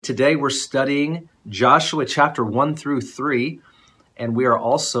Today we're studying Joshua chapter 1 through 3, and we are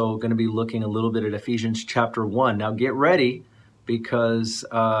also going to be looking a little bit at Ephesians chapter 1. Now get ready, because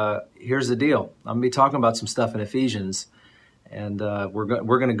here's the deal. I'm going to be talking about some stuff in Ephesians, and we're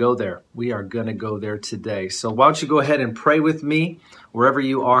going to go there. We are going to go there today. So why don't you go ahead and pray with me wherever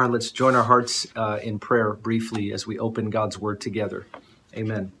you are. Let's join our hearts in prayer briefly as we open God's word together.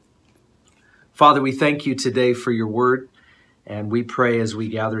 Amen. Father, we thank you today for your word. And we pray as we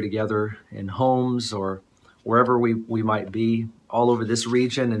gather together in homes or wherever we might be, all over this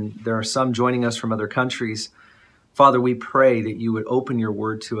region, and there are some joining us from other countries. Father, we pray that you would open your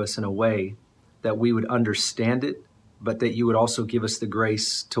word to us in a way that we would understand it, but that you would also give us the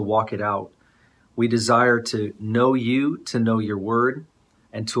grace to walk it out. We desire to know you, to know your word,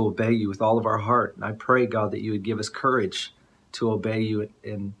 and to obey you with all of our heart. And I pray, God, that you would give us courage to obey you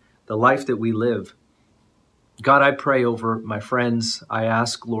in the life that we live. God, I pray over my friends. I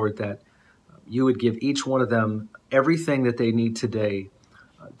ask, Lord, that you would give each one of them everything that they need today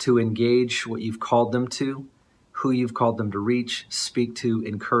to engage what you've called them to, who you've called them to reach, speak to,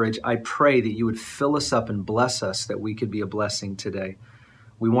 encourage. I pray that you would fill us up and bless us, that we could be a blessing today.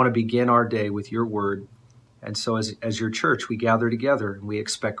 We want to begin our day with your word. And so as your church, we gather together and we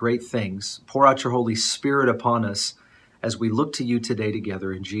expect great things. Pour out your Holy Spirit upon us as we look to you today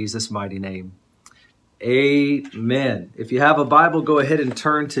together in Jesus' mighty name. Amen. If you have a Bible, go ahead and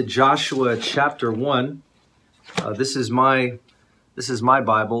turn to Joshua chapter 1. This is my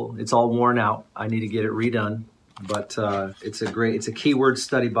Bible. It's all worn out. I need to get it redone, but it's a keyword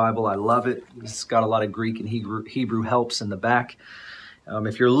study Bible. I love it. It's got a lot of Greek and Hebrew helps in the back.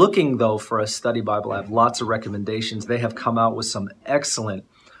 If you're looking though for a study Bible, I have lots of recommendations. They have come out with some excellent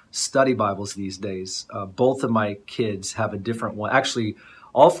study Bibles these days. Both of my kids have a different one. Actually,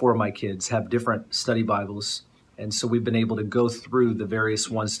 all four of my kids have different study Bibles, and so we've been able to go through the various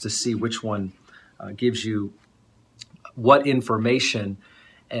ones to see which one gives you what information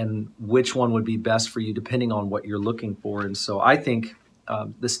and which one would be best for you depending on what you're looking for. And so I think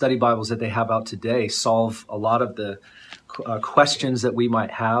the study Bibles that they have out today solve a lot of the questions that we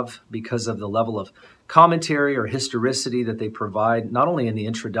might have because of the level of commentary or historicity that they provide, not only in the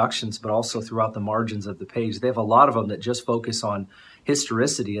introductions, but also throughout the margins of the page. They have a lot of them that just focus on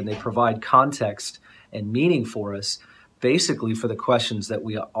historicity, and they provide context and meaning for us, basically for the questions that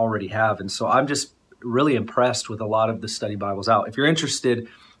we already have. And so I'm just really impressed with a lot of the study Bibles out. If you're interested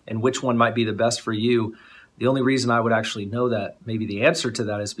in which one might be the best for you, the only reason I would actually know that, maybe the answer to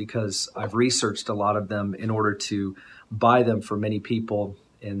that, is because I've researched a lot of them in order to buy them for many people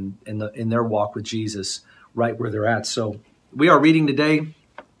in their walk with Jesus right where they're at. So we are reading today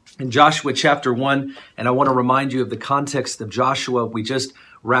in Joshua chapter 1, and I want to remind you of the context of Joshua. We just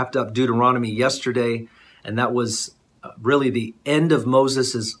wrapped up Deuteronomy yesterday, and that was really the end of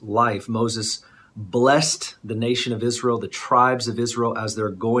Moses' life. Moses blessed the nation of Israel, the tribes of Israel, as they're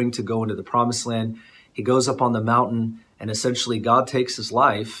going to go into the promised land. He goes up on the mountain, and essentially God takes his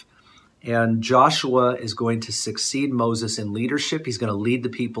life, and Joshua is going to succeed Moses in leadership. He's going to lead the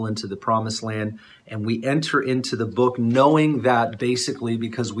people into the promised land. And we enter into the book knowing that, basically,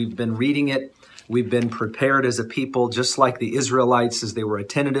 because we've been reading it, we've been prepared as a people, just like the Israelites as they were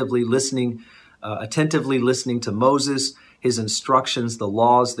attentively listening to Moses, his instructions, the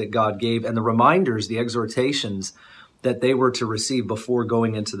laws that God gave, and the reminders, the exhortations that they were to receive before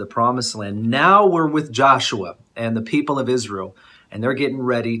going into the promised land. Now we're with Joshua and the people of Israel, and they're getting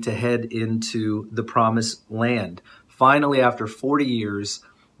ready to head into the promised land. Finally, after 40 years,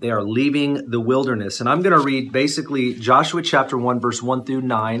 they are leaving the wilderness. And I'm going to read basically Joshua chapter 1, verse 1 through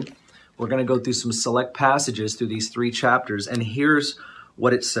 9. We're going to go through some select passages through these three chapters. And here's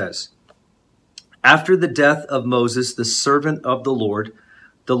what it says. After the death of Moses, the servant of the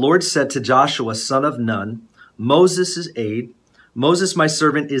Lord said to Joshua, son of Nun, Moses' aide, Moses, my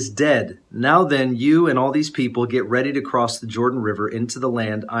servant, is dead. Now then, you and all these people get ready to cross the Jordan River into the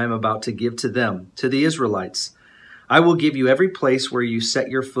land I am about to give to them, to the Israelites. I will give you every place where you set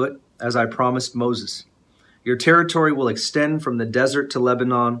your foot, as I promised Moses. Your territory will extend from the desert to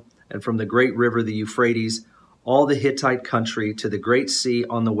Lebanon, and from the great river, the Euphrates, all the Hittite country to the great sea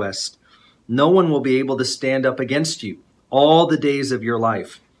on the west. No one will be able to stand up against you all the days of your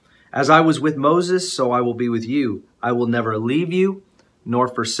life. As I was with Moses, so I will be with you. I will never leave you nor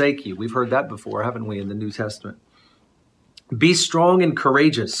forsake you. We've heard that before, haven't we, in the New Testament? Be strong and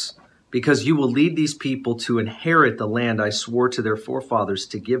courageous, because you will lead these people to inherit the land I swore to their forefathers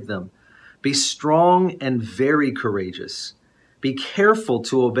to give them. Be strong and very courageous. Be careful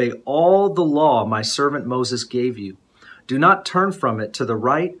to obey all the law my servant Moses gave you. Do not turn from it to the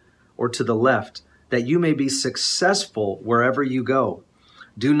right or to the left, that you may be successful wherever you go.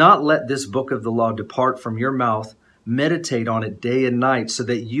 Do not let this book of the law depart from your mouth. Meditate on it day and night so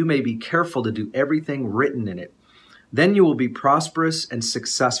that you may be careful to do everything written in it. Then you will be prosperous and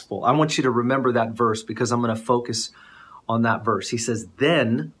successful. I want you to remember that verse because I'm going to focus on that verse. He says,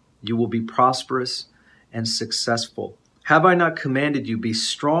 then you will be prosperous and successful. Have I not commanded you, be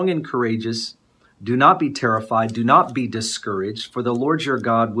strong and courageous? Do not be terrified. Do not be discouraged, for the Lord your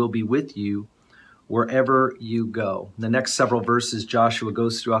God will be with you wherever you go. In the next several verses, Joshua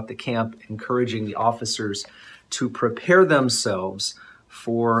goes throughout the camp, encouraging the officers to prepare themselves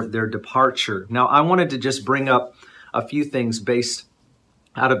for their departure. Now, I wanted to just bring up a few things based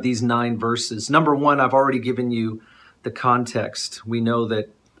out of these 9 verses. Number one, I've already given you the context. We know that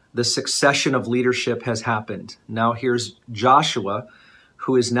the succession of leadership has happened. Now here's Joshua,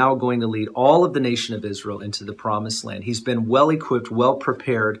 who is now going to lead all of the nation of Israel into the promised land. He's been well equipped, well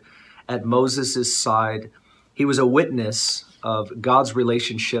prepared at Moses' side. He was a witness of God's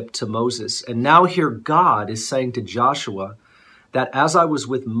relationship to Moses. And now here God is saying to Joshua that as I was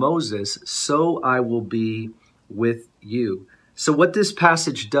with Moses, so I will be with you. So what this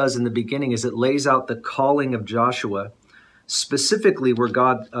passage does in the beginning is it lays out the calling of Joshua, specifically where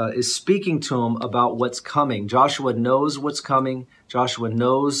God is speaking to him about what's coming. Joshua knows what's coming. Joshua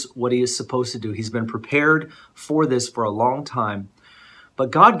knows what he is supposed to do. He's been prepared for this for a long time.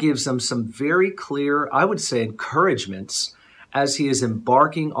 But God gives him some very clear, I would say, encouragements as he is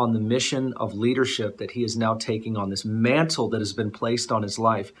embarking on the mission of leadership that he is now taking on, this mantle that has been placed on his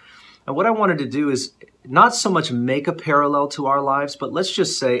life. And what I wanted to do is not so much make a parallel to our lives, but let's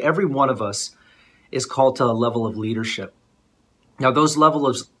just say every one of us is called to a level of leadership. Now, those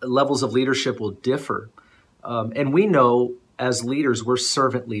levels of leadership will differ. And we know as leaders, we're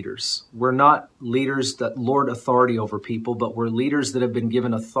servant leaders. We're not leaders that lord authority over people, but we're leaders that have been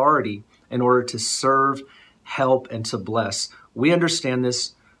given authority in order to serve, help, and to bless. We understand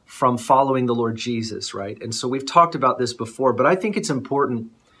this from following the Lord Jesus, right? And so we've talked about this before, but I think it's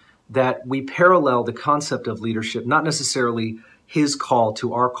important that we parallel the concept of leadership, not necessarily his call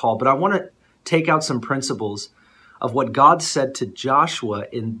to our call, but I want to take out some principles of what God said to Joshua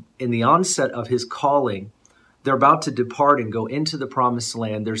in the onset of his calling. They're about to depart and go into the promised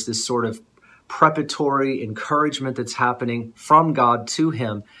land. There's this sort of preparatory encouragement that's happening from God to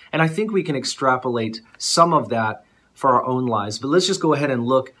him. And I think we can extrapolate some of that for our own lives. But let's just go ahead and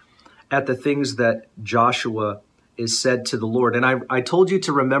look at the things that Joshua is said to the Lord. And I told you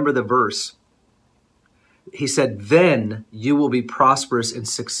to remember the verse. He said, then you will be prosperous and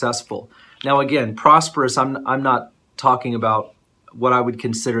successful. Now, again, prosperous, I'm not talking about what I would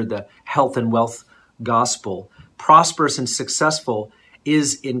consider the health and wealth gospel. Prosperous and successful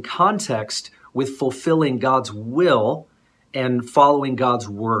is in context with fulfilling God's will and following God's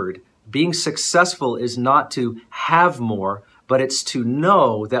word. Being successful is not to have more, but it's to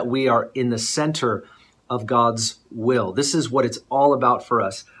know that we are in the center of God's will. This is what it's all about for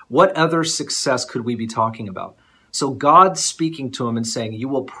us. What other success could we be talking about? So God speaking to him and saying, you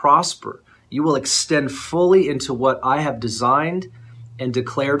will prosper. You will extend fully into what I have designed and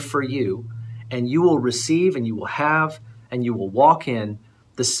declared for you, and you will receive and you will have and you will walk in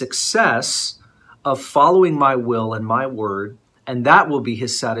the success of following my will and my word, and that will be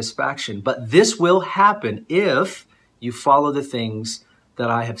his satisfaction. But this will happen if you follow the things that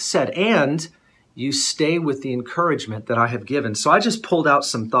I have said, and you stay with the encouragement that I have given. So I just pulled out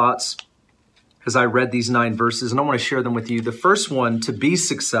some thoughts as I read these 9 verses, and I want to share them with you. The first one, to be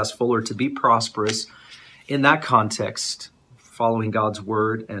successful or to be prosperous in that context, following God's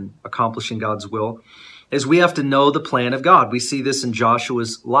word and accomplishing God's will, is we have to know the plan of God. We see this in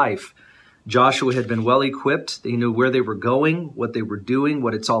Joshua's life. Joshua had been well equipped. He knew where they were going, what they were doing,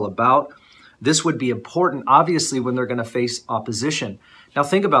 what it's all about. This would be important, obviously, when they're going to face opposition. Now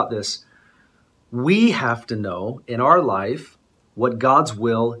think about this. We have to know in our life what God's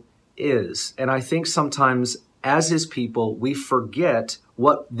will is. And I think sometimes as his people, we forget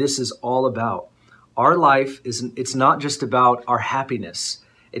what this is all about. Our life it's not just about our happiness.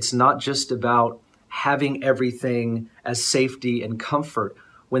 It's not just about having everything as safety and comfort.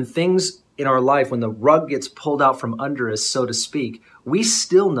 When things in our life, when the rug gets pulled out from under us, so to speak, we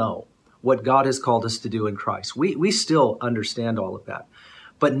still know what God has called us to do in Christ. We still understand all of that.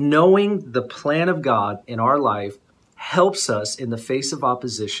 But knowing the plan of God in our life helps us in the face of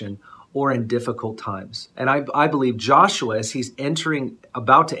opposition or in difficult times. And I believe Joshua, as he's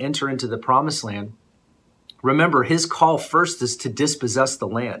about to enter into the promised land, remember his call first is to dispossess the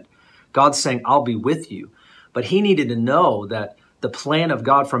land. God's saying, I'll be with you. But he needed to know that the plan of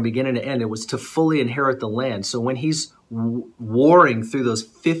God from beginning to end, it was to fully inherit the land. So when he's warring through those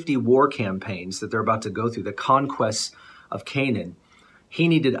 50 war campaigns that they're about to go through, the conquests of Canaan, He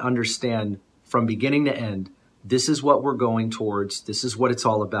needed to understand from beginning to end, this is what we're going towards. This is what it's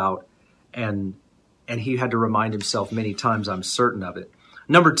all about. And he had to remind himself many times, I'm certain of it.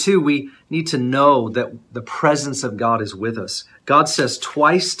 Number two, we need to know that the presence of God is with us. God says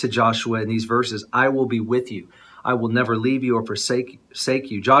twice to Joshua in these verses, I will be with you. I will never leave you or forsake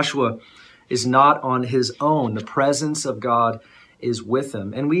you. Joshua is not on his own. The presence of God is with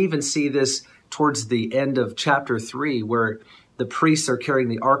him. And we even see this towards the end of chapter 3, where the priests are carrying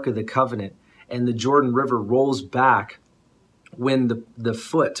the Ark of the Covenant and the Jordan River rolls back when the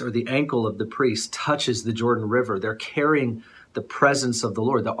foot or the ankle of the priest touches the Jordan River. They're carrying the presence of the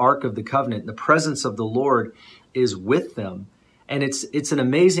Lord, the Ark of the Covenant. The presence of the Lord is with them. And it's an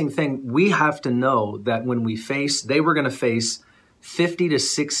amazing thing. We have to know that when they were going to face 50 to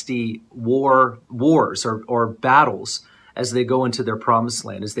 60 wars or battles as they go into their promised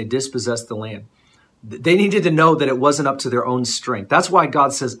land, as they dispossess the land. They needed to know that it wasn't up to their own strength. That's why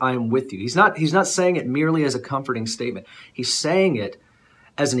God says, I am with you. He's not saying it merely as a comforting statement. He's saying it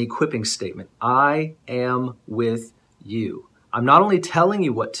as an equipping statement. I am with you. I'm not only telling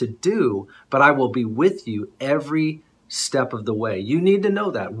you what to do, but I will be with you every step of the way. You need to know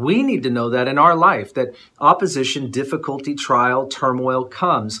that. We need to know that in our life, that opposition, difficulty, trial, turmoil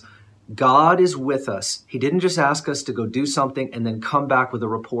comes. God is with us. He didn't just ask us to go do something and then come back with a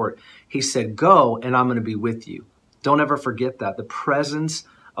report. He said, go, and I'm going to be with you. Don't ever forget that. The presence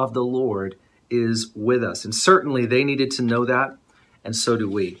of the Lord is with us. And certainly they needed to know that, and so do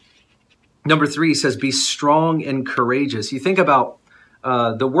we. Number 3, he says, be strong and courageous. You think about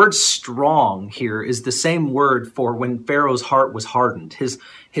the word strong here is the same word for when Pharaoh's heart was hardened.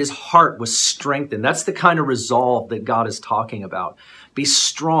 His heart was strengthened. That's the kind of resolve that God is talking about. Be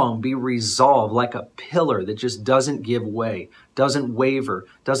strong, be resolved like a pillar that just doesn't give way, doesn't waver,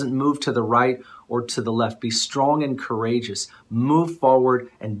 doesn't move to the right or to the left. Be strong and courageous. Move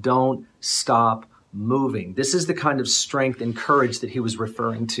forward and don't stop moving. This is the kind of strength and courage that he was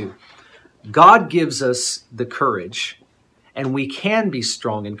referring to. God gives us the courage, and we can be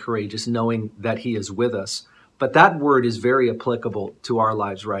strong and courageous knowing that he is with us. But that word is very applicable to our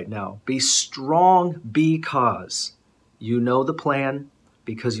lives right now. Be strong because you know the plan,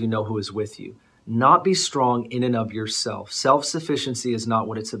 because you know who is with you. Not be strong in and of yourself. Self-sufficiency is not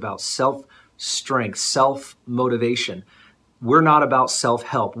what it's about. Self-strength, self-motivation. We're not about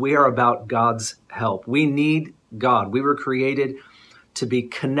self-help. We are about God's help. We need God. We were created to be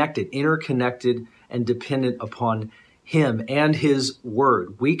connected, interconnected, and dependent upon him and his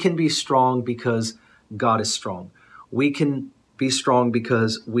word. We can be strong because God is strong. We can be strong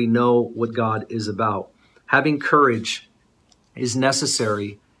because we know what God is about. Having courage is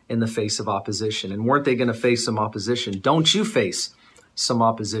necessary in the face of opposition. And weren't they going to face some opposition? Don't you face some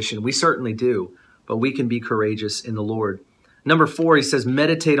opposition? We certainly do, but we can be courageous in the Lord. Number 4, he says,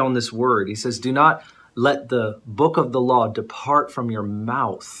 meditate on this word. He says, do not let the book of the law depart from your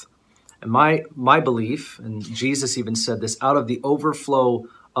mouth. And my belief, and Jesus even said this, out of the overflow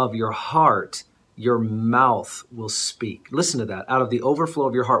of your heart, your mouth will speak. Listen to that. Out of the overflow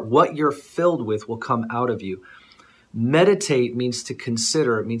of your heart, what you're filled with will come out of you. Meditate means to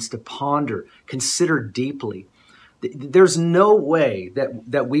consider. It means to ponder, consider deeply. There's no way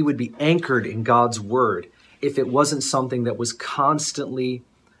that we would be anchored in God's word if it wasn't something that was constantly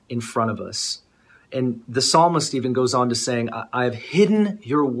in front of us. And the psalmist even goes on to saying, I have hidden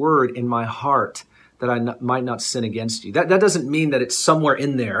your word in my heart that I might not sin against you. That doesn't mean that it's somewhere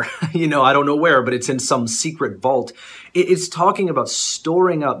in there. I don't know where, but it's in some secret vault. It's talking about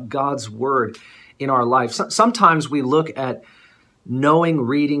storing up God's word in our life. Sometimes we look at knowing,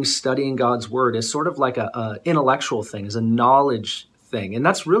 reading, studying God's word as sort of like a intellectual thing, as a knowledge thing. And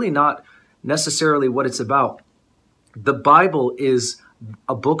that's really not necessarily what it's about. The Bible is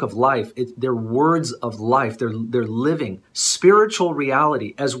a book of life. They're words of life. They're living spiritual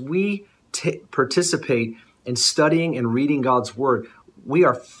reality. As we participate in studying and reading God's word, we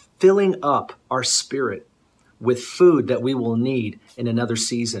are filling up our spirit with food that we will need in another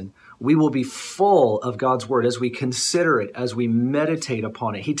season. We will be full of God's word as we consider it, as we meditate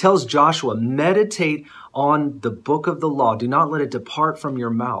upon it. He tells Joshua, meditate on the book of the law. Do not let it depart from your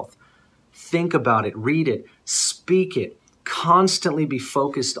mouth. Think about it, read it, speak it. Constantly be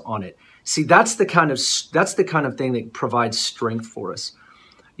focused on it. See, that's the kind of thing that provides strength for us.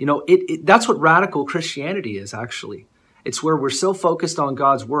 That's what radical Christianity is, actually. It's where we're so focused on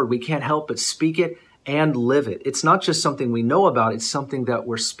God's word, we can't help but speak it and live it. It's not just something we know about, it's something that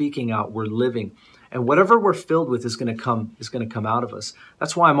we're speaking out, we're living. And whatever we're filled with is going to come out of us.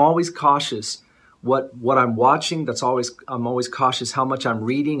 That's why I'm always cautious what I'm watching. I'm always cautious how much I'm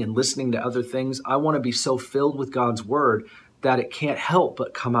reading and listening to other things. I want to be so filled with God's word that it can't help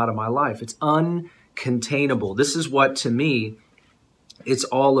but come out of my life. It's uncontainable. This is what, to me, it's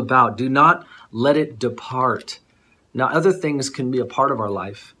all about. Do not let it depart. Now, other things can be a part of our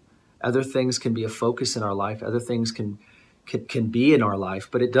life. Other things can be a focus in our life. Other things can be in our life,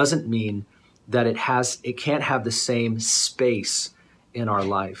 but it doesn't mean that it can't have the same space in our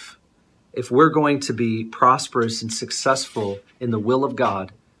life. If we're going to be prosperous and successful in the will of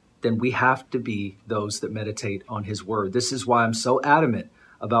God, then we have to be those that meditate on his word. This is why I'm so adamant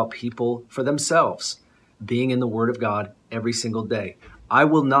about people for themselves being in the word of God every single day. I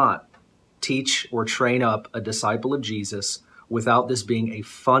will not teach or train up a disciple of Jesus without this being a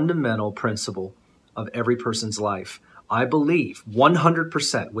fundamental principle of every person's life. I believe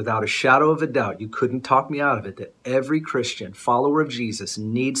 100%, without a shadow of a doubt, you couldn't talk me out of it, that every Christian follower of Jesus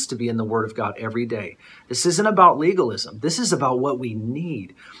needs to be in the Word of God every day. This isn't about legalism. This is about what we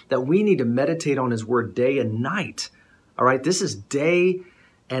need, that we need to meditate on his Word day and night. All right, this is day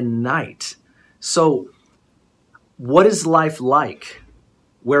and night. So what is life like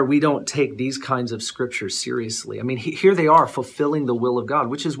where we don't take these kinds of scriptures seriously? I mean, here they are fulfilling the will of God,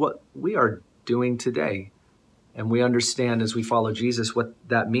 which is what we are doing today. And we understand as we follow Jesus what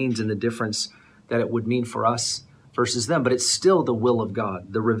that means and the difference that it would mean for us versus them. But it's still the will of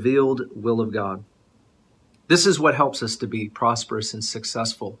God, the revealed will of God. This is what helps us to be prosperous and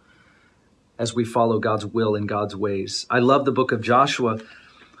successful as we follow God's will and God's ways. I love the book of Joshua.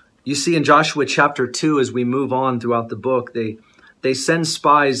 You see in Joshua chapter 2, as we move on throughout the book, they send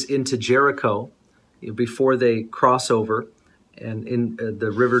spies into Jericho before they cross over and in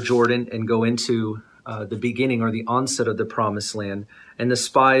the river Jordan and go into the beginning or the onset of the promised land. And the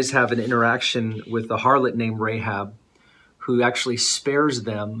spies have an interaction with the harlot named Rahab, who actually spares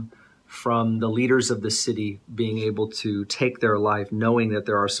them from the leaders of the city being able to take their life, knowing that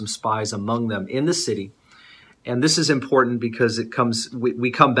there are some spies among them in the city. And this is important because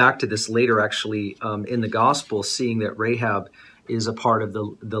we come back to this later actually in the gospel, seeing that Rahab is a part of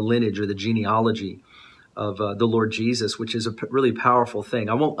the lineage or the genealogy of the Lord Jesus, which is a really powerful thing.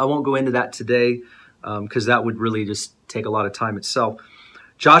 I won't go into that today, because that would really just take a lot of time itself.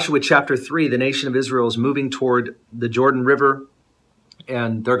 Joshua chapter 3, the nation of Israel is moving toward the Jordan River,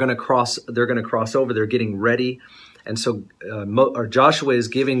 and they're going to cross over. They're getting ready. And so Joshua is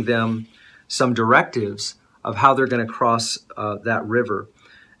giving them some directives of how they're going to cross that river.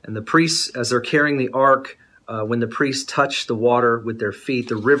 And the priests, as they're carrying the ark, when the priests touch the water with their feet,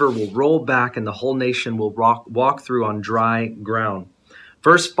 the river will roll back and the whole nation will walk through on dry ground.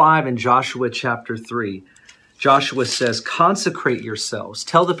 Verse 5 in Joshua chapter 3, Joshua says, consecrate yourselves.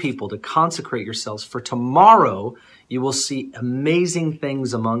 Tell the people to consecrate yourselves, for tomorrow you will see amazing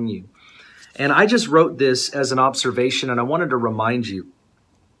things among you. And I just wrote this as an observation, and I wanted to remind you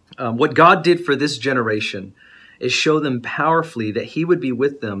what God did for this generation is show them powerfully that he would be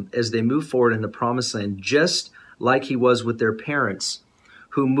with them as they move forward in the promised land, just like he was with their parents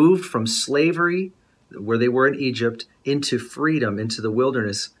who moved from slavery, where they were in Egypt, into freedom, into the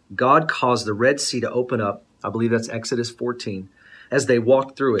wilderness. God caused the Red Sea to open up. I believe that's Exodus 14, as they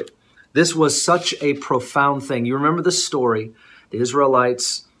walked through it. This was such a profound thing. You remember the story, the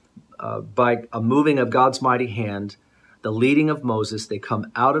Israelites, by a moving of God's mighty hand, the leading of Moses, they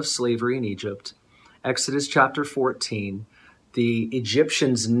come out of slavery in Egypt. Exodus chapter 14, the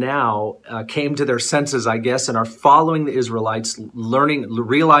Egyptians now came to their senses, I guess, and are following the Israelites,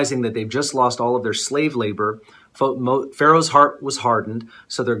 realizing that they've just lost all of their slave labor. Pharaoh's heart was hardened,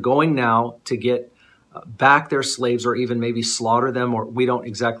 so they're going now to get back their slaves or even maybe slaughter them, or we don't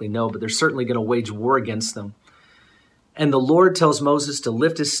exactly know, but they're certainly going to wage war against them. And the Lord tells Moses to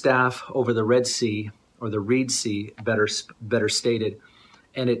lift his staff over the Red Sea, or the Reed Sea, better stated,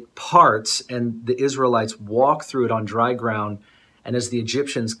 and it parts, and the Israelites walk through it on dry ground. And as the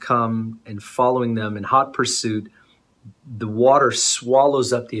Egyptians come and following them in hot pursuit, the water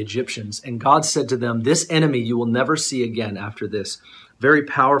swallows up the Egyptians. And God said to them, this enemy you will never see again after this. Very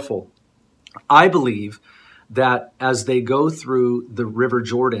powerful. I believe that as they go through the River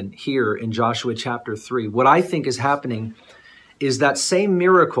Jordan here in Joshua chapter 3, what I think is happening is that same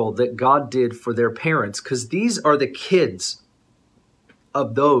miracle that God did for their parents, because these are the kids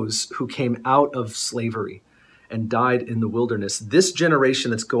of those who came out of slavery and died in the wilderness. This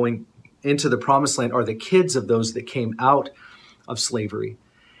generation that's going into the promised land are the kids of those that came out of slavery.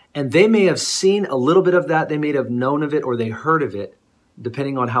 And they may have seen a little bit of that. They may have known of it or they heard of it,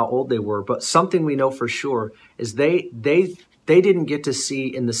 depending on how old they were. But something we know for sure is they didn't get to see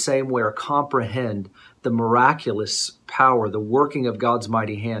in the same way or comprehend the miraculous power, the working of God's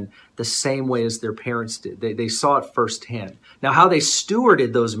mighty hand, the same way as their parents did. They saw it firsthand. Now, how they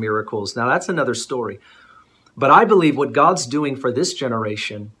stewarded those miracles, now that's another story. But I believe what God's doing for this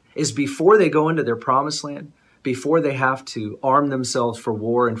generation is before they go into their promised land, before they have to arm themselves for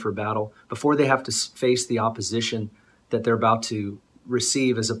war and for battle, before they have to face the opposition that they're about to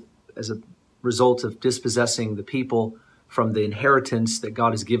receive as a result of dispossessing the people from the inheritance that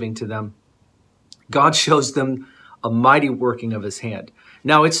God is giving to them, God shows them a mighty working of his hand.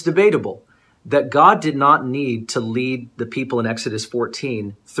 Now, it's debatable that God did not need to lead the people in Exodus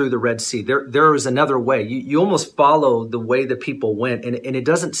 14 through the Red Sea. There was another way. You almost follow the way the people went, and it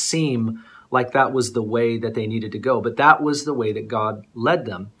doesn't seem like that was the way that they needed to go, but that was the way that God led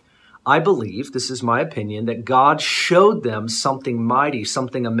them. I believe, this is my opinion, that God showed them something mighty,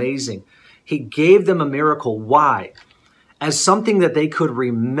 something amazing. He gave them a miracle. Why? As something that they could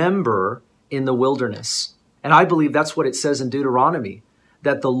remember in the wilderness. And I believe that's what it says in Deuteronomy,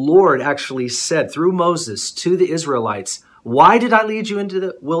 that the Lord actually said through Moses to the Israelites, why did I lead you into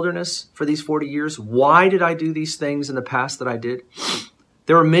the wilderness for these 40 years? Why did I do these things in the past that I did?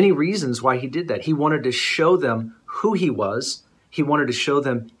 There are many reasons why he did that. He wanted to show them who he was. He wanted to show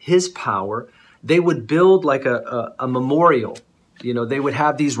them his power. They would build like a memorial. You know, they would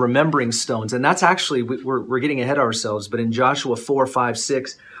have these remembering stones. And that's actually, we're getting ahead of ourselves. But in Joshua 4, 5,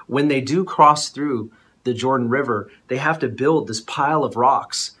 6, when they do cross through the Jordan River, they have to build this pile of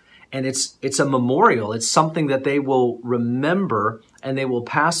rocks. And it's a memorial. It's something that they will remember and they will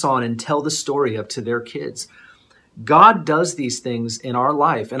pass on and tell the story of to their kids. God does these things in our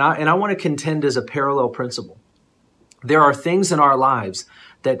life. And I want to contend as a parallel principle. There are things in our lives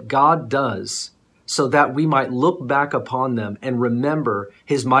that God does so that we might look back upon them and remember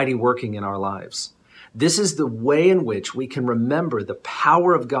his mighty working in our lives. This is the way in which we can remember the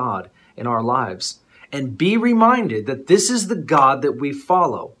power of God in our lives and be reminded that this is the God that we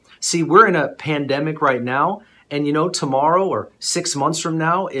follow. See, we're in a pandemic right now, and you know, tomorrow or 6 months from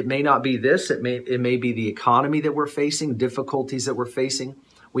now, it may not be this. It may be the economy that we're facing, difficulties that we're facing.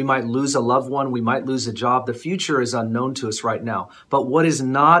 We might lose a loved one. We might lose a job. The future is unknown to us right now. But what is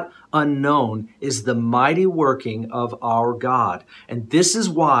not unknown is the mighty working of our God. And this is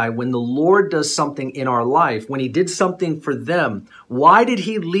why when the Lord does something in our life, when he did something for them, why did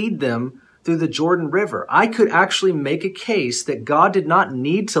he lead them through the Jordan River? I could actually make a case that God did not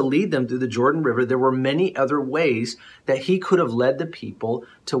need to lead them through the Jordan River. There were many other ways that he could have led the people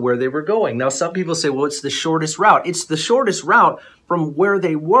to where they were going. Now, some people say, well, it's the shortest route. It's the shortest route from where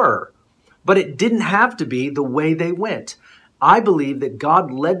they were, but it didn't have to be the way they went. I believe that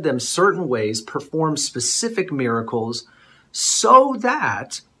God led them certain ways, performed specific miracles so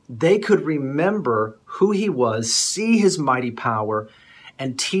that they could remember who he was, see his mighty power,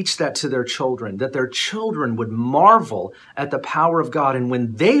 and teach that to their children, that their children would marvel at the power of God. And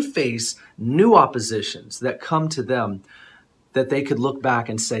when they face new oppositions that come to them, that they could look back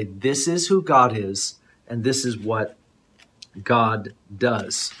and say, this is who God is, and this is what God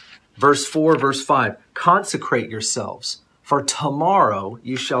does. Verse 4, verse 5, consecrate yourselves, for tomorrow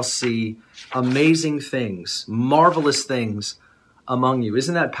you shall see amazing things, marvelous things among you.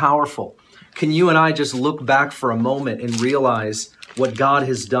 Isn't that powerful? Can you and I just look back for a moment and realize what God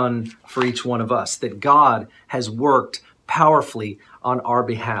has done for each one of us, that God has worked powerfully on our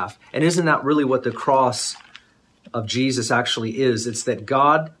behalf? And isn't that really what the cross of Jesus actually is? It's that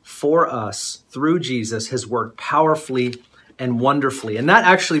God for us through Jesus has worked powerfully and wonderfully. And that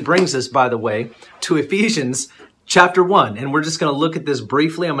actually brings us, by the way, to Ephesians chapter 1. And we're just going to look at this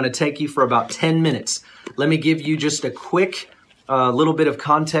briefly. I'm going to take you for about 10 minutes. Let me give you just a quick little bit of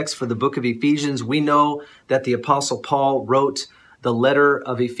context for the book of Ephesians. We know that the Apostle Paul wrote the letter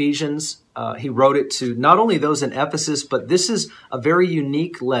of Ephesians. He wrote it to not only those in Ephesus, but this is a very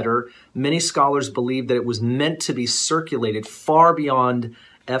unique letter. Many scholars believe that it was meant to be circulated far beyond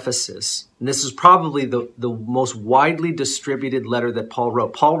Ephesus. And this is probably the most widely distributed letter that Paul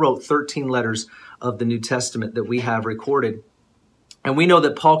wrote. Paul wrote 13 letters of the New Testament that we have recorded. And we know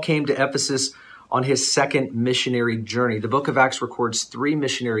that Paul came to Ephesus on his second missionary journey. The book of Acts records 3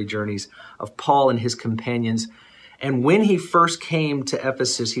 missionary journeys of Paul and his companions. And when he first came to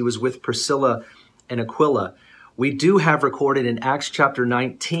Ephesus, he was with Priscilla and Aquila. We do have recorded in Acts chapter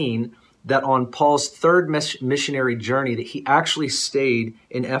 19 that on Paul's third missionary journey that he actually stayed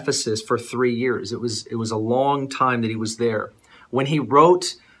in Ephesus for 3 years. It was a long time that he was there. When he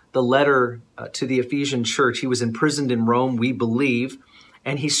wrote the letter to the Ephesian church, he was imprisoned in Rome, we believe,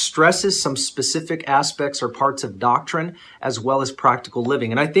 and he stresses some specific aspects or parts of doctrine as well as practical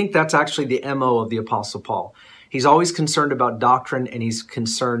living. And I think that's actually the MO of the Apostle Paul. He's always concerned about doctrine, and he's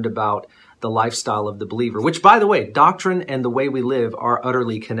concerned about the lifestyle of the believer, which, by the way, doctrine and the way we live are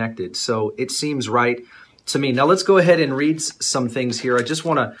utterly connected. So it seems right to me. Now let's go ahead and read some things here. I just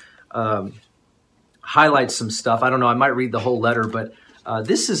want to highlight some stuff. I don't know, I might read the whole letter, but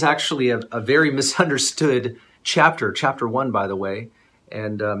this is actually a very misunderstood chapter 1, by the way.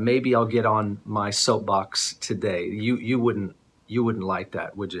 And maybe I'll get on my soapbox today. You wouldn't like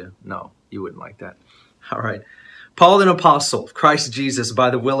that, would you? No, you wouldn't like that. All right. Paul, an apostle of Christ Jesus, by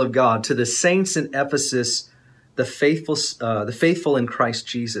the will of God, to the saints in Ephesus, the faithful in Christ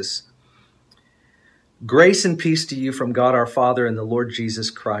Jesus. Grace and peace to you from God our Father and the Lord Jesus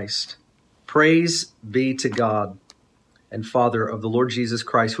Christ. Praise be to God and Father of the Lord Jesus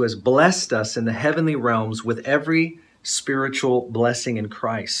Christ, who has blessed us in the heavenly realms with every spiritual blessing in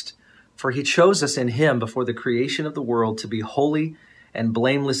Christ. For he chose us in him before the creation of the world to be holy and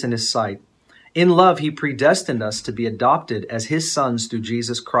blameless in his sight. In love, he predestined us to be adopted as his sons through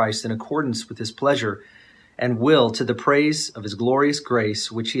Jesus Christ in accordance with his pleasure and will, to the praise of his glorious grace,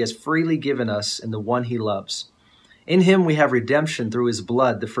 which he has freely given us in the one he loves. In him we have redemption through his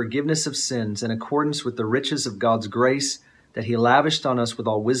blood, the forgiveness of sins, in accordance with the riches of God's grace that he lavished on us with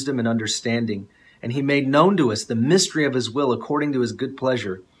all wisdom and understanding. And he made known to us the mystery of his will according to his good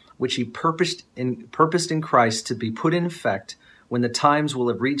pleasure, which he purposed in Christ to be put in effect when the times will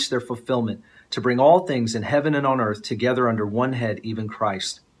have reached their fulfillment, to bring all things in heaven and on earth together under one head, even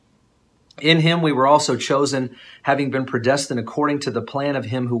Christ. In him we were also chosen, having been predestined according to the plan of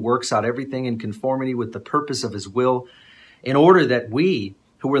him who works out everything in conformity with the purpose of his will, in order that we,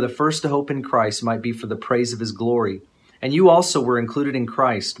 who were the first to hope in Christ, might be for the praise of his glory. And you also were included in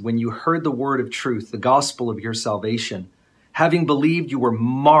Christ when you heard the word of truth, the gospel of your salvation. Having believed, you were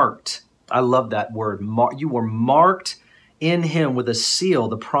marked. I love that word. You were marked in him with a seal,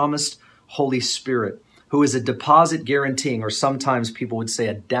 the promised Holy Spirit, who is a deposit guaranteeing, or sometimes people would say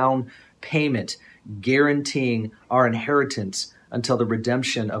a down payment, guaranteeing our inheritance until the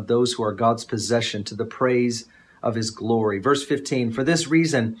redemption of those who are God's possession, to the praise of his glory. Verse 15, for this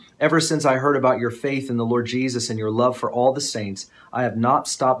reason, ever since I heard about your faith in the Lord Jesus and your love for all the saints, I have not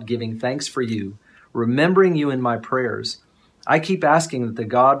stopped giving thanks for you, remembering you in my prayers. I keep asking that the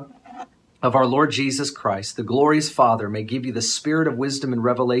God of our Lord Jesus Christ, the glorious Father, may give you the spirit of wisdom and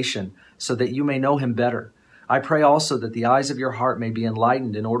revelation so that you may know him better. I pray also that the eyes of your heart may be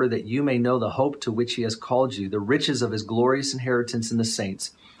enlightened in order that you may know the hope to which he has called you, the riches of his glorious inheritance in the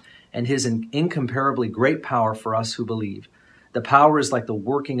saints, and his incomparably great power for us who believe. The power is like the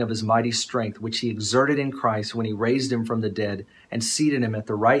working of his mighty strength, which he exerted in Christ when he raised him from the dead and seated him at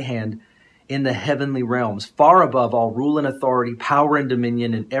the right hand in the heavenly realms, far above all rule and authority, power and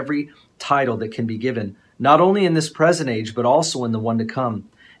dominion, and every title that can be given, not only in this present age, but also in the one to come.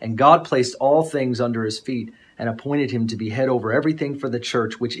 And God placed all things under his feet and appointed him to be head over everything for the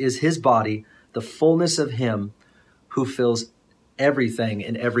church, which is his body, the fullness of him who fills everything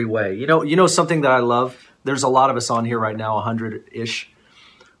in every way. You know something that I love? There's a lot of us on here right now, 100-ish.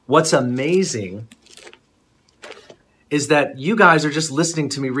 What's amazing is that you guys are just listening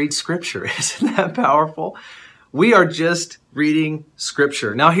to me read scripture. Isn't that powerful? We are just reading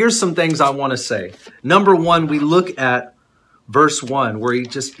scripture. Now, here's some things I want to say. Number one, we look at verse 1, where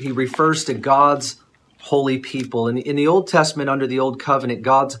he refers to God's holy people. In the Old Testament, under the Old Covenant,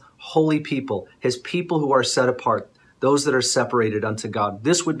 God's holy people, his people who are set apart, those that are separated unto God.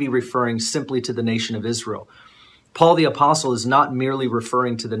 This would be referring simply to the nation of Israel. Paul the Apostle is not merely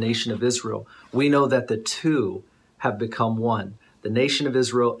referring to the nation of Israel. We know that the two have become one, the nation of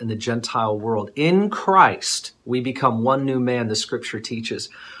Israel and the Gentile world. In Christ, we become one new man, the scripture teaches.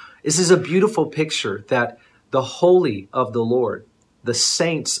 This is a beautiful picture that the holy of the Lord, the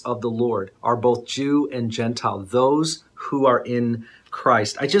saints of the Lord, are both Jew and Gentile, those who are in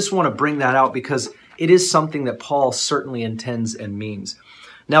Christ. I just want to bring that out because it is something that Paul certainly intends and means.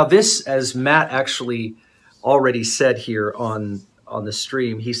 Now this, as Matt actually already said here on the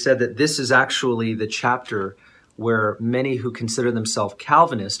stream, he said that this is actually the chapter where many who consider themselves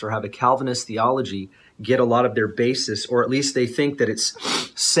Calvinist or have a Calvinist theology get a lot of their basis, or at least they think that it's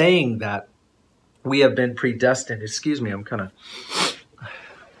saying that we have been predestined. Excuse me,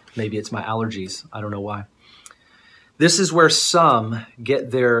 maybe it's my allergies. I don't know why. This is where some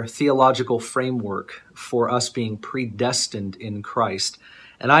get their theological framework for us being predestined in Christ.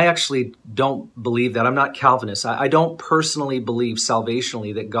 And I actually don't believe that. I'm not Calvinist. I don't personally believe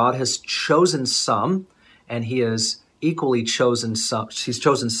salvationally that God has chosen some, and he has equally chosen some. He's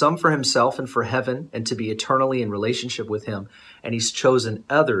chosen some for himself and for heaven and to be eternally in relationship with him. And he's chosen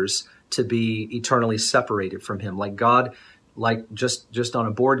others to be eternally separated from him. Like God, like just on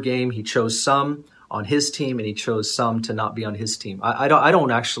a board game, he chose some on his team and he chose some to not be on his team. I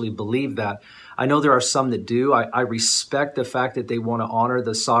don't actually believe that. I know there are some that do. I respect the fact that they want to honor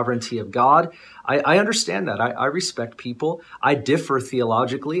the sovereignty of God. I understand that. I respect people. I differ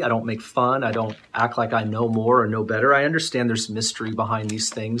theologically. I don't make fun. I don't act like I know more or know better. I understand there's mystery behind these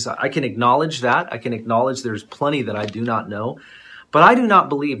things. I can acknowledge that. I can acknowledge there's plenty that I do not know. But I do not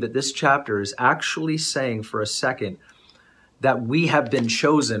believe that this chapter is actually saying for a second that we have been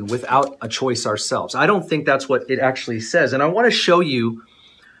chosen without a choice ourselves. I don't think that's what it actually says. And I want to show you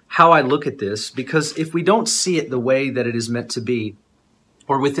how I look at this, because if we don't see it the way that it is meant to be,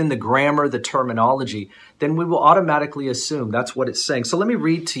 or within the grammar, the terminology, then we will automatically assume that's what it's saying. So let me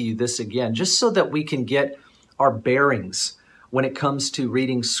read to you this again, just so that we can get our bearings when it comes to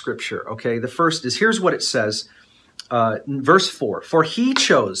reading Scripture, okay? The first is, here's what it says, verse 4. For he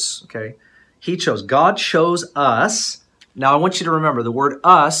chose, okay? He chose. God chose us. Now I want you to remember, the word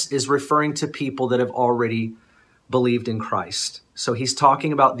us is referring to people that have already believed in Christ. So he's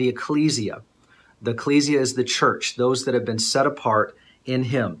talking about the ecclesia. The ecclesia is the church, those that have been set apart in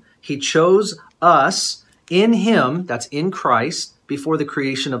him. He chose us in him, that's in Christ, before the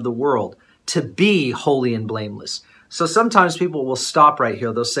creation of the world, to be holy and blameless. So sometimes people will stop right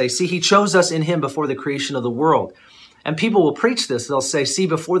here. They'll say, see, he chose us in him before the creation of the world. And people will preach this. They'll say, see,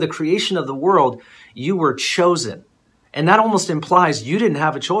 before the creation of the world, you were chosen. And that almost implies you didn't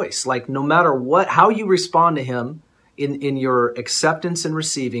have a choice. Like no matter what, how you respond to him in your acceptance and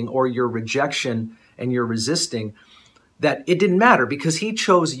receiving, or your rejection and your resisting, that it didn't matter because he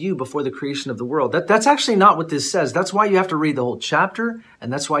chose you before the creation of the world. That's actually not what this says. That's why you have to read the whole chapter,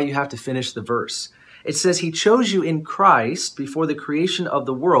 and that's why you have to finish the verse. It says he chose you in Christ before the creation of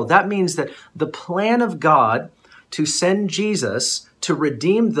the world. That means that the plan of God to send Jesus to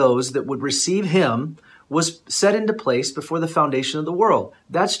redeem those that would receive him was set into place before the foundation of the world.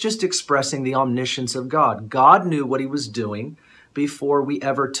 That's just expressing the omniscience of God. God knew what he was doing before we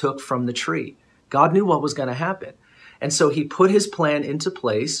ever took from the tree. God knew what was going to happen. And so he put his plan into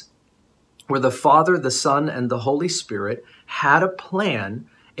place where the Father, the Son, and the Holy Spirit had a plan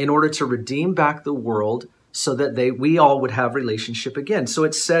in order to redeem back the world so that we all would have relationship again. So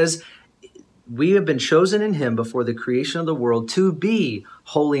it says, we have been chosen in him before the creation of the world to be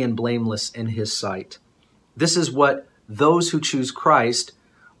holy and blameless in his sight. This is what those who choose Christ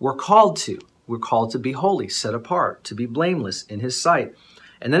were called to. We're called to be holy, set apart, to be blameless in his sight.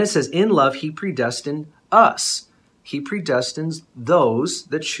 And then it says, in love, he predestined us. He predestines those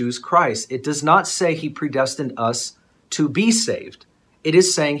that choose Christ. It does not say he predestined us to be saved. It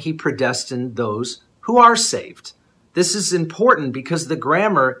is saying he predestined those who are saved. This is important because the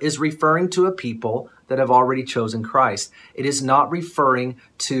grammar is referring to a people that have already chosen Christ. It is not referring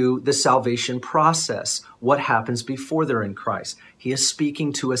to the salvation process, what happens before they're in Christ. He is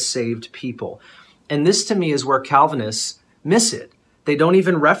speaking to a saved people. And this to me is where Calvinists miss it. They don't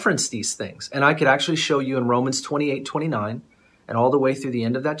even reference these things. And I could actually show you in Romans 28:29 and all the way through the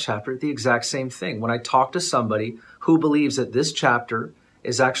end of that chapter, the exact same thing. When I talk to somebody who believes that this chapter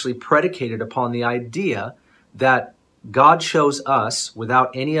is actually predicated upon the idea that God chose us without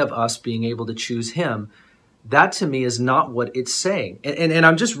any of us being able to choose him, that to me is not what it's saying. And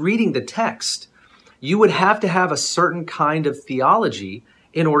I'm just reading the text. You would have to have a certain kind of theology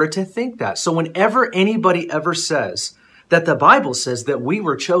in order to think that. So whenever anybody ever says that the Bible says that we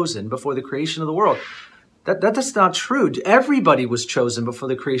were chosen before the creation of the world, that's not true. Everybody was chosen before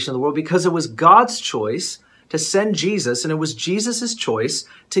the creation of the world because it was God's choice to send Jesus, and it was Jesus's choice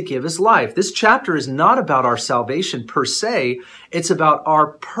to give his life. This chapter is not about our salvation per se. It's about our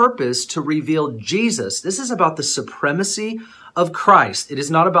purpose to reveal Jesus. This is about the supremacy of Christ. It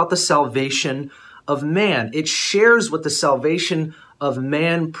is not about the salvation of man. It shares what the salvation of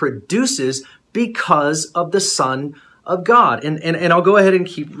man produces because of the Son of God. And I'll go ahead and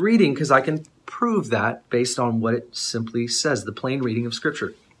keep reading because I can prove that based on what it simply says, the plain reading of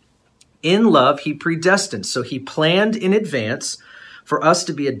Scripture. In love, he predestined. So he planned in advance for us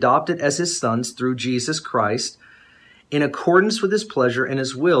to be adopted as his sons through Jesus Christ in accordance with his pleasure and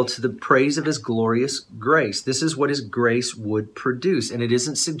his will to the praise of his glorious grace. This is what his grace would produce. And it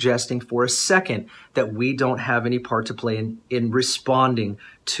isn't suggesting for a second that we don't have any part to play in responding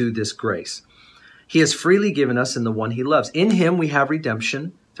to this grace. He has freely given us in the one he loves. In him we have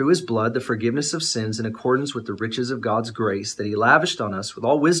redemption through his blood, the forgiveness of sins in accordance with the riches of God's grace that he lavished on us with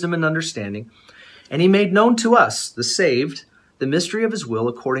all wisdom and understanding. And he made known to us, the saved, the mystery of his will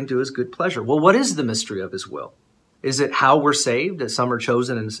according to his good pleasure. Well, what is the mystery of his will? Is it how we're saved, that some are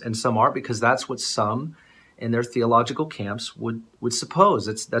chosen and some aren't? Because that's what some in their theological camps would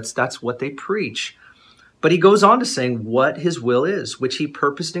suppose. That's what they preach. But he goes on to saying what his will is, which he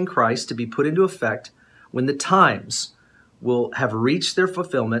purposed in Christ to be put into effect when the times will have reached their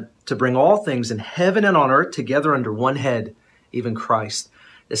fulfillment, to bring all things in heaven and on earth together under one head, even Christ.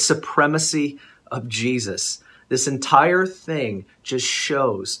 The supremacy of Jesus. This entire thing just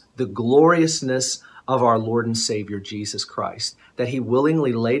shows the gloriousness of our Lord and Savior, Jesus Christ, that he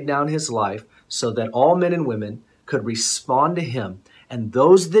willingly laid down his life so that all men and women could respond to him. And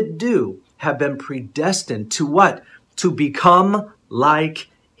those that do have been predestined to what? To become like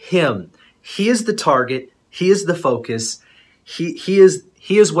him. He is the target. He is the focus. He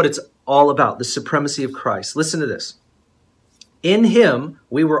is what it's all about, the supremacy of Christ. Listen to this. In him,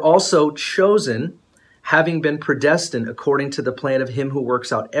 we were also chosen, having been predestined according to the plan of him who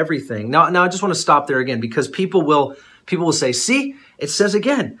works out everything. Now I just want to stop there again, because people will say, see, it says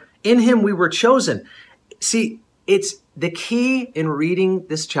again, in him we were chosen. See, it's the key in reading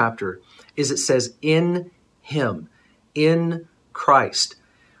this chapter is it says in him, in Christ.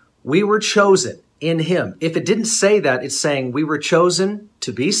 We were chosen in him. If it didn't say that, it's saying we were chosen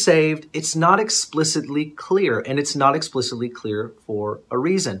to be saved. It's not explicitly clear, and it's not explicitly clear for a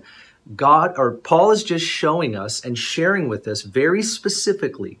reason. Paul is just showing us and sharing with us very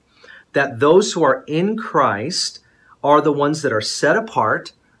specifically that those who are in Christ are the ones that are set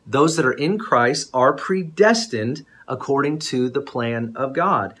apart. Those that are in Christ are predestined according to the plan of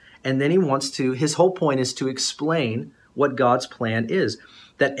God. And then his whole point is to explain what God's plan is,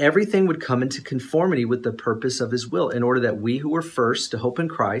 that everything would come into conformity with the purpose of his will, in order that we who were first to hope in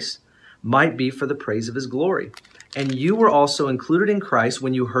Christ might be for the praise of his glory. And you were also included in Christ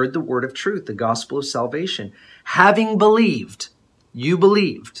when you heard the word of truth, the gospel of salvation. Having believed, you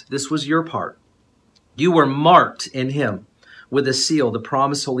believed, this was your part. You were marked in him with a seal, the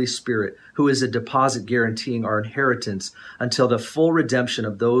promised Holy Spirit, who is a deposit guaranteeing our inheritance until the full redemption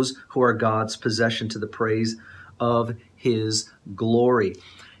of those who are God's possession, to the praise of his glory.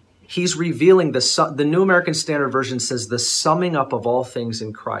 He's revealing the New American Standard Version says the summing up of all things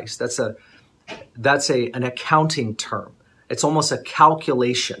in Christ. That's an accounting term. It's almost a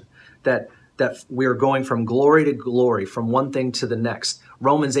calculation that we're going from glory to glory, from one thing to the next.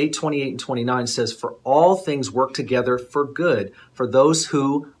 Romans 8:28 and 29 says, for all things work together for good for those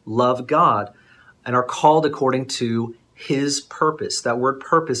who love God and are called according to his purpose. That word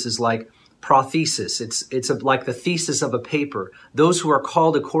purpose is like prothesis. It's like the thesis of a paper. Those who are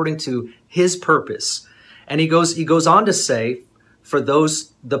called according to his purpose. And he goes on to say, for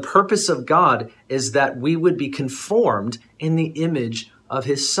those, the purpose of God is that we would be conformed in the image of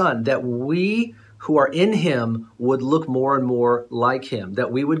his Son, that we who are in him would look more and more like him,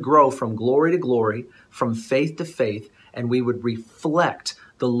 that we would grow from glory to glory, from faith to faith, and we would reflect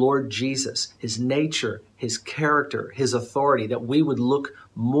the Lord Jesus, his nature, his character, his authority, that we would look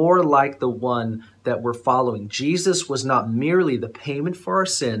more like the one that we're following. Jesus was not merely the payment for our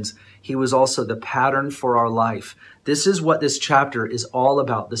sins, he was also the pattern for our life. This is what this chapter is all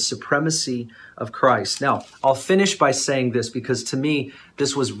about, the supremacy of Christ. Now, I'll finish by saying this, because to me,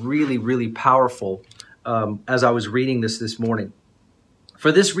 this was really, really powerful as I was reading this morning.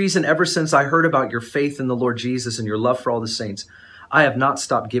 For this reason, ever since I heard about your faith in the Lord Jesus and your love for all the saints, I have not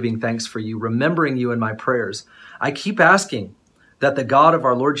stopped giving thanks for you, remembering you in my prayers. I keep asking that the God of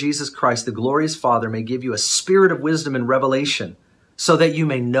our Lord Jesus Christ, the glorious Father, may give you a spirit of wisdom and revelation so that you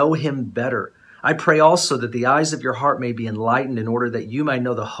may know him better. I pray also that the eyes of your heart may be enlightened in order that you might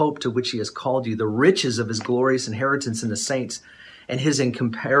know the hope to which he has called you, the riches of his glorious inheritance in the saints, and his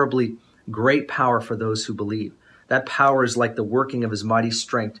incomparably great power for those who believe. That power is like the working of his mighty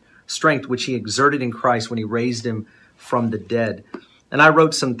strength which he exerted in Christ when he raised him from the dead. And I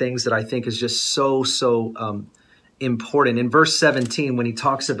wrote some things that I think is just so important. In verse 17, when he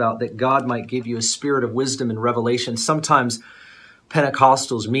talks about that God might give you a spirit of wisdom and revelation, sometimes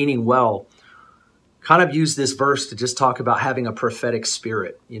Pentecostals, meaning well, kind of use this verse to just talk about having a prophetic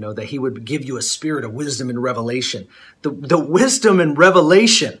spirit, that he would give you a spirit of wisdom and revelation. The wisdom and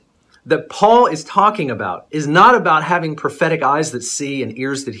revelation that Paul is talking about is not about having prophetic eyes that see and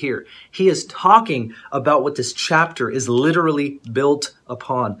ears that hear. He is talking about what this chapter is literally built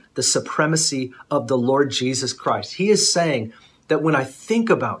upon, the supremacy of the Lord Jesus Christ. He is saying that when I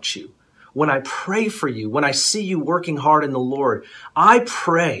think about you, when I pray for you, when I see you working hard in the Lord, I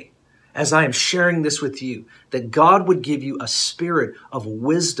pray, as I am sharing this with you, that God would give you a spirit of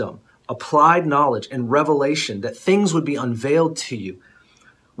wisdom, applied knowledge, and revelation, that things would be unveiled to you.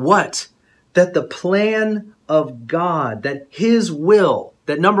 What? That the plan of God, that his will,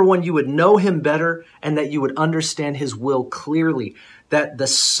 that number one, you would know him better and that you would understand his will clearly, that the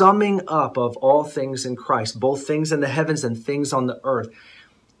summing up of all things in Christ, both things in the heavens and things on the earth,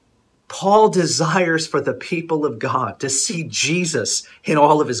 Paul desires for the people of God to see Jesus in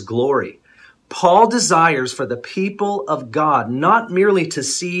all of his glory. Paul desires for the people of God not merely to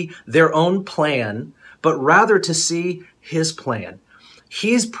see their own plan, but rather to see his plan.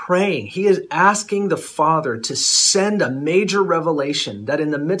 He is praying, he is asking the Father to send a major revelation that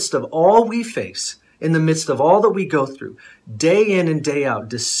in the midst of all we face, in the midst of all that we go through, day in and day out,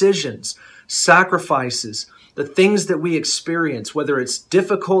 decisions, sacrifices, the things that we experience, whether it's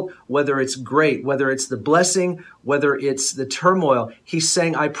difficult, whether it's great, whether it's the blessing, whether it's the turmoil, he's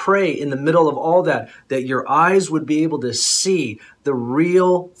saying, I pray in the middle of all that your eyes would be able to see the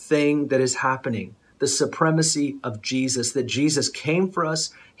real thing that is happening, the supremacy of Jesus, that Jesus came for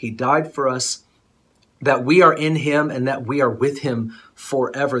us, he died for us, that we are in him and that we are with him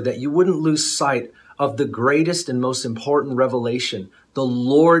forever, that you wouldn't lose sight of the greatest and most important revelation, the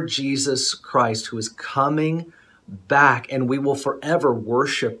Lord Jesus Christ, who is coming back, and we will forever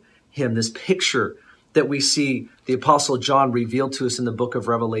worship him. This picture that we see the Apostle John revealed to us in the book of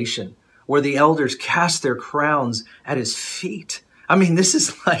Revelation, where the elders cast their crowns at his feet. I mean, this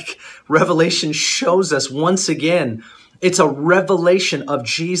is like Revelation shows us once again, it's a revelation of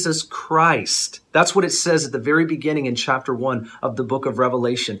Jesus Christ. That's what it says at the very beginning in chapter 1 of the book of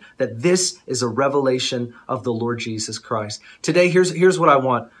Revelation, that this is a revelation of the Lord Jesus Christ. Today, here's what I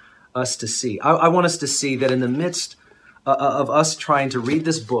want us to see. I want us to see that in the midst of us trying to read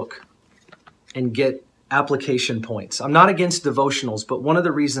this book and get application points, I'm not against devotionals, but one of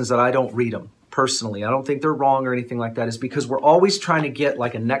the reasons that I don't read them personally, I don't think they're wrong or anything like that, is because we're always trying to get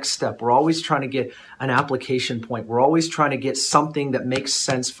like a next step. We're always trying to get an application point. We're always trying to get something that makes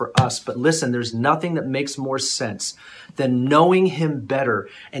sense for us. But listen, there's nothing that makes more sense than knowing him better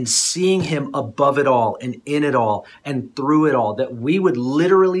and seeing him above it all and in it all and through it all, that we would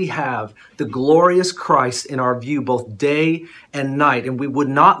literally have the glorious Christ in our view both day and night, and we would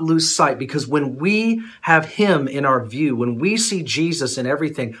not lose sight, because when we have him in our view, when we see Jesus in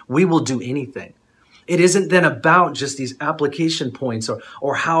everything, we will do anything. It isn't then about just these application points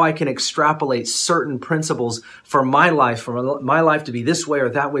or how I can extrapolate certain principles for my life to be this way or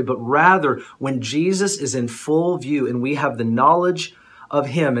that way, but rather when Jesus is in full view and we have the knowledge of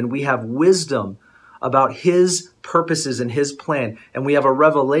him and we have wisdom about his purposes and his plan, and we have a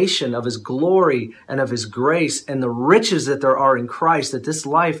revelation of his glory and of his grace and the riches that there are in Christ, that this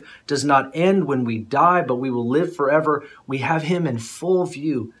life does not end when we die, but we will live forever. We have him in full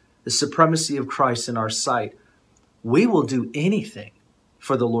view, the supremacy of Christ in our sight. We will do anything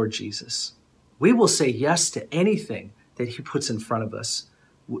for the Lord Jesus. We will say yes to anything that he puts in front of us.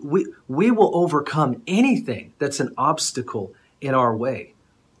 We will overcome anything that's an obstacle in our way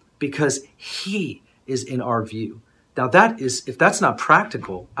because he is in our view. Now that is, if that's not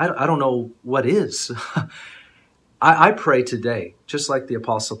practical, I don't know what is. I pray today, just like the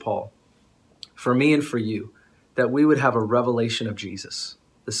Apostle Paul, for me and for you, that we would have a revelation of Jesus,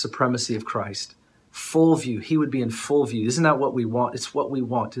 the supremacy of Christ, full view. He would be in full view. Isn't that what we want? It's what we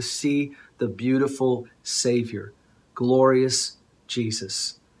want, to see the beautiful Savior, glorious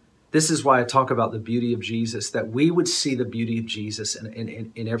Jesus. This is why I talk about the beauty of Jesus, that we would see the beauty of Jesus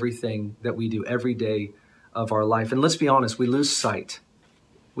in everything that we do every day of our life. And let's be honest, we lose sight.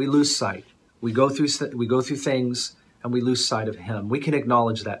 We lose sight. We go through things and we lose sight of him. We can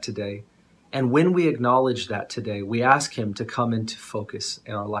acknowledge that today. And when we acknowledge that today, we ask him to come into focus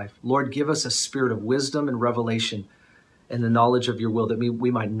in our life. Lord, give us a spirit of wisdom and revelation and the knowledge of your will, that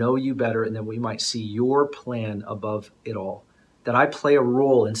we might know you better and that we might see your plan above it all. That I play a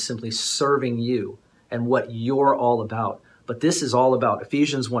role in simply serving you and what you're all about. But this is all about,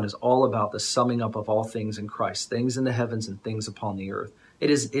 Ephesians 1 is all about the summing up of all things in Christ, things in the heavens and things upon the earth. It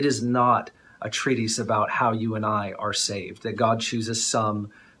is not a treatise about how you and I are saved, that God chooses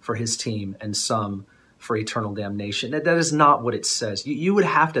some for his team and some for eternal damnation. That is not what it says. You would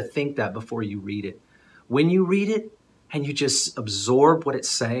have to think that before you read it. When you read it and you just absorb what it's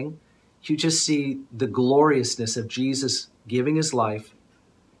saying, you just see the gloriousness of Jesus giving his life.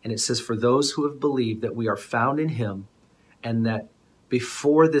 And it says, for those who have believed, that we are found in him, and that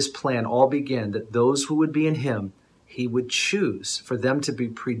before this plan all began, that those who would be in him, he would choose for them to be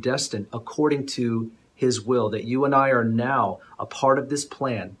predestined according to his will, that you and I are now a part of this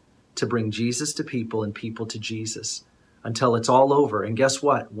plan to bring Jesus to people and people to Jesus until it's all over. And guess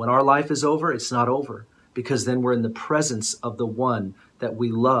what? When our life is over, it's not over, because then we're in the presence of the one that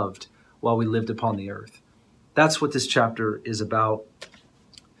we loved while we lived upon the earth. That's what this chapter is about.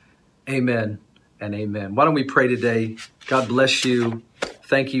 Amen and amen. Why don't we pray today? God bless you.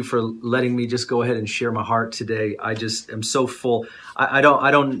 Thank you for letting me just go ahead and share my heart today. I just am so full. I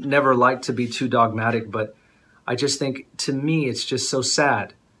don't never like to be too dogmatic, but I just think, to me, it's just so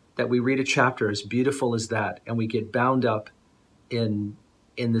sad that we read a chapter as beautiful as that, and we get bound up in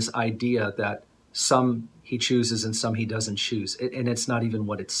this idea that some he chooses and some he doesn't choose. And it's not even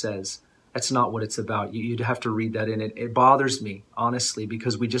what it says. That's not what it's about. You'd have to read that in it. It bothers me, honestly,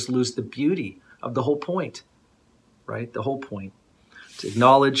 because we just lose the beauty of the whole point, right? The whole point, to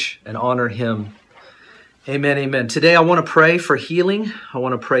acknowledge and honor him. Amen, amen. Today I want to pray for healing. I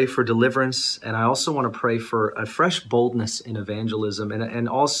want to pray for deliverance. And I also want to pray for a fresh boldness in evangelism. And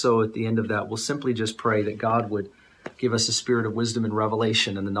also at the end of that, we'll simply just pray that God would give us a spirit of wisdom and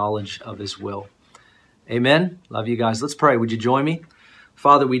revelation and the knowledge of his will. Amen. Love you guys. Let's pray. Would you join me?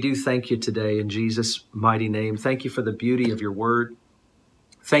 Father, we do thank you today in Jesus' mighty name. Thank you for the beauty of your word.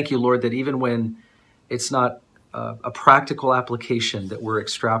 Thank you, Lord, that even when it's not a practical application that we're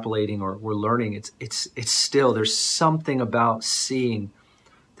extrapolating or we're learning, it's still, there's something about seeing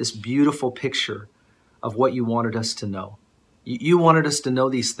this beautiful picture of what you wanted us to know. You wanted us to know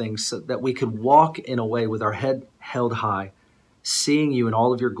these things so that we could walk in a way with our head held high, seeing you in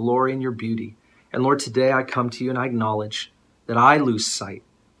all of your glory and your beauty. And Lord, today I come to you and I acknowledge that I lose sight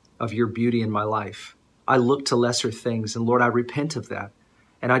of your beauty in my life. I look to lesser things, and Lord, I repent of that.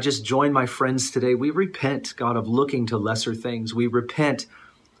 And I just join my friends today. We repent, God, of looking to lesser things. We repent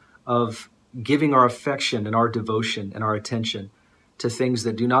of giving our affection and our devotion and our attention to things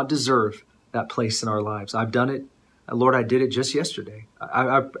that do not deserve that place in our lives. I've done it. Lord, I did it just yesterday.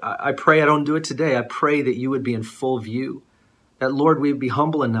 I pray I don't do it today. I pray that you would be in full view, that, Lord, we would be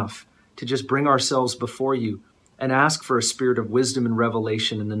humble enough to just bring ourselves before you and ask for a spirit of wisdom and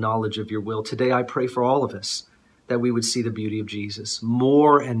revelation and the knowledge of your will. Today, I pray for all of us that we would see the beauty of Jesus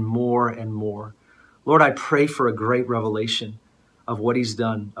more and more and more. Lord, I pray for a great revelation of what he's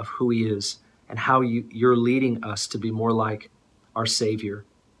done, of who he is, and how you're leading us to be more like our Savior.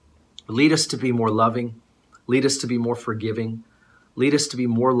 Lead us to be more loving. Lead us to be more forgiving. Lead us to be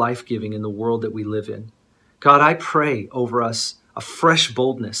more life-giving in the world that we live in. God, I pray over us a fresh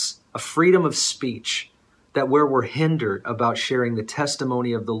boldness, a freedom of speech, that where we're hindered about sharing the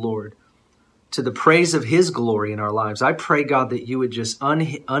testimony of the Lord to the praise of his glory in our lives, I pray, God, that you would just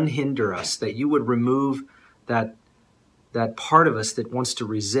unhinder us, that you would remove that part of us that wants to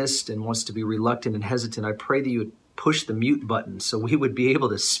resist and wants to be reluctant and hesitant. I pray that you would push the mute button so we would be able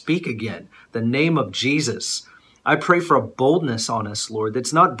to speak again, the name of Jesus. I pray for a boldness on us, Lord,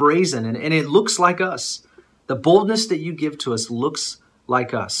 that's not brazen and it looks like us. The boldness that you give to us looks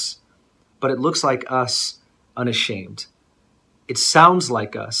like us, but it looks like us unashamed. It sounds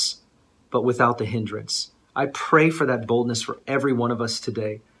like us, but without the hindrance. I pray for that boldness for every one of us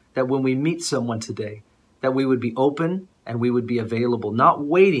today, that when we meet someone today, that we would be open and we would be available, not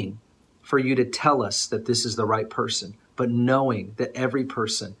waiting for you to tell us that this is the right person, but knowing that every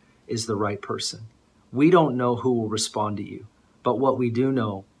person is the right person. We don't know who will respond to you, but what we do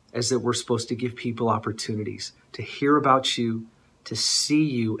know is that we're supposed to give people opportunities to hear about you, to see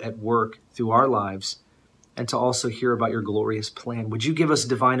you at work through our lives, and to also hear about your glorious plan. Would you give us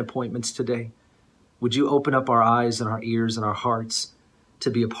divine appointments today? Would you open up our eyes and our ears and our hearts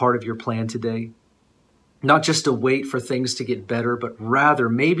to be a part of your plan today? Not just to wait for things to get better, but rather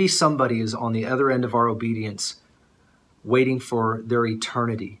maybe somebody is on the other end of our obedience, waiting for their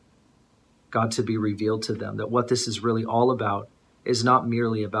eternity, God, to be revealed to them, that what this is really all about is not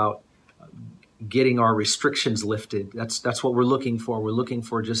merely about getting our restrictions lifted. That's what we're looking for. We're looking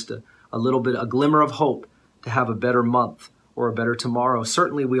for just a little bit, a glimmer of hope to have a better month or a better tomorrow.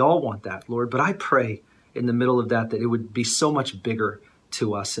 Certainly we all want that, Lord, but I pray in the middle of that it would be so much bigger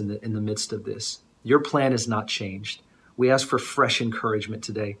to us in the midst of this. Your plan has not changed. We ask for fresh encouragement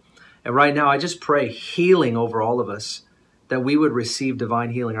today. And right now, I just pray healing over all of us, that we would receive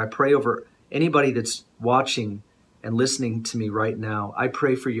divine healing. I pray over anybody that's watching and listening to me right now. I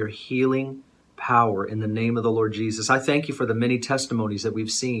pray for your healing power in the name of the Lord Jesus. I thank you for the many testimonies that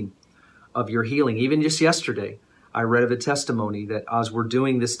we've seen of your healing. Even just yesterday, I read of a testimony that as we're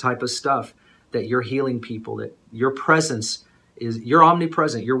doing this type of stuff, that you're healing people, that your presence you're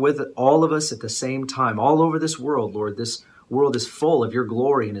omnipresent. You're with all of us at the same time, all over this world, Lord. This world is full of your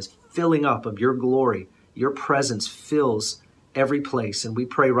glory and is filling up of your glory. Your presence fills every place. And we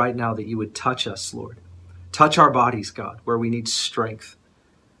pray right now that you would touch us, Lord. Touch our bodies, God, where we need strength.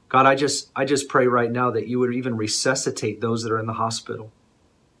 God, I just pray right now that you would even resuscitate those that are in the hospital.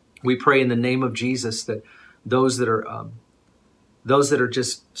 We pray in the name of Jesus that those that are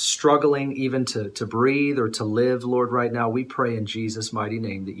just struggling even to breathe or to live, Lord, right now, we pray in Jesus' mighty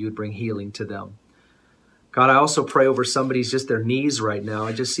name that you would bring healing to them. God, I also pray over somebody's just their knees right now.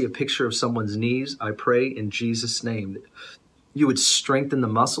 I just see a picture of someone's knees. I pray in Jesus' name that you would strengthen the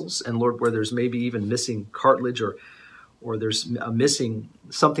muscles. And Lord, where there's maybe even missing cartilage or there's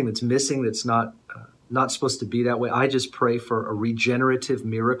something that's missing that's not supposed to be that way. I just pray for a regenerative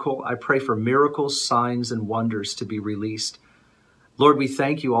miracle. I pray for miracles, signs, and wonders to be released. Lord, we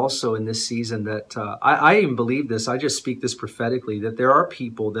thank you also in this season that I even believe this. I just speak this prophetically, that there are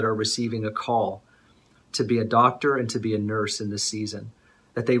people that are receiving a call to be a doctor and to be a nurse in this season,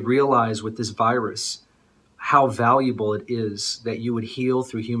 that they realize with this virus how valuable it is that you would heal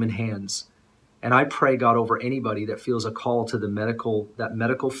through human hands. And I pray, God, over anybody that feels a call to that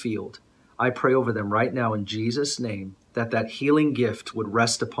medical field. I pray over them right now in Jesus' name that healing gift would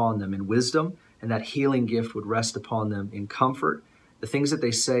rest upon them in wisdom, and that healing gift would rest upon them in comfort. The things that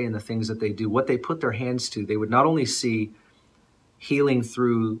they say and the things that they do, what they put their hands to, they would not only see healing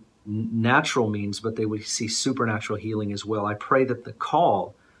through natural means, but they would see supernatural healing as well. I pray that the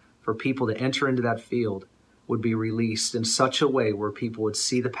call for people to enter into that field would be released in such a way where people would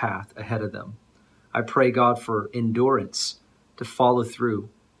see the path ahead of them. I pray, God, for endurance to follow through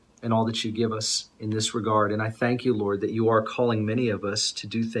in all that you give us in this regard. And I thank you, Lord, that you are calling many of us to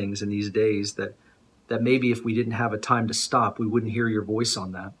do things in these days that maybe if we didn't have a time to stop, we wouldn't hear your voice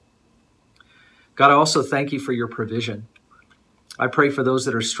on that. God, I also thank you for your provision. I pray for those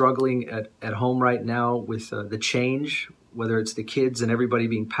that are struggling at home right now with the change, whether it's the kids and everybody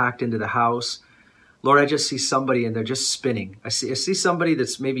being packed into the house. Lord, I just see somebody and they're just spinning. I see somebody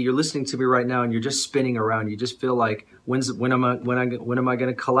that's maybe you're listening to me right now and you're just spinning around. You just feel like when am I going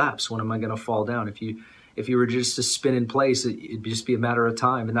to collapse? When am I going to fall down? If you were just to spin in place, it'd just be a matter of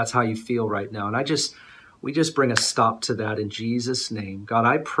time, and that's how you feel right now. And we just bring a stop to that in Jesus' name. God,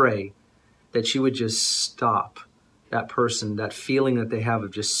 I pray that you would just stop that person, that feeling that they have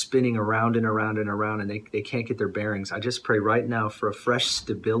of just spinning around and around and around, and they can't get their bearings. I just pray right now for a fresh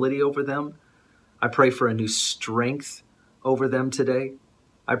stability over them. I pray for a new strength over them today.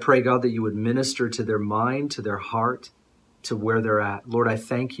 I pray, God, that you would minister to their mind, to their heart, to where they're at. Lord, I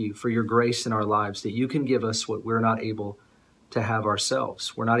thank you for your grace in our lives, that you can give us what we're not able to have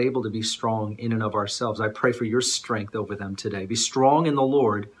ourselves. We're not able to be strong in and of ourselves. I pray for your strength over them today. Be strong in the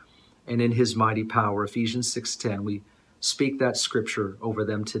Lord and in his mighty power. Ephesians 6:10, we speak that scripture over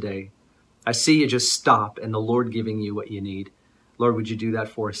them today. I see you just stop and the Lord giving you what you need. Lord, would you do that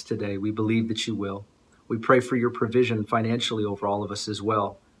for us today? We believe that you will. We pray for your provision financially over all of us as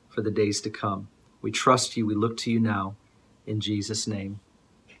well for the days to come. We trust you. We look to you now in Jesus' name.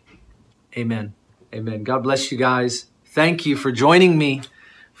 Amen. Amen. God bless you guys. Thank you for joining me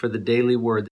for the Daily Word.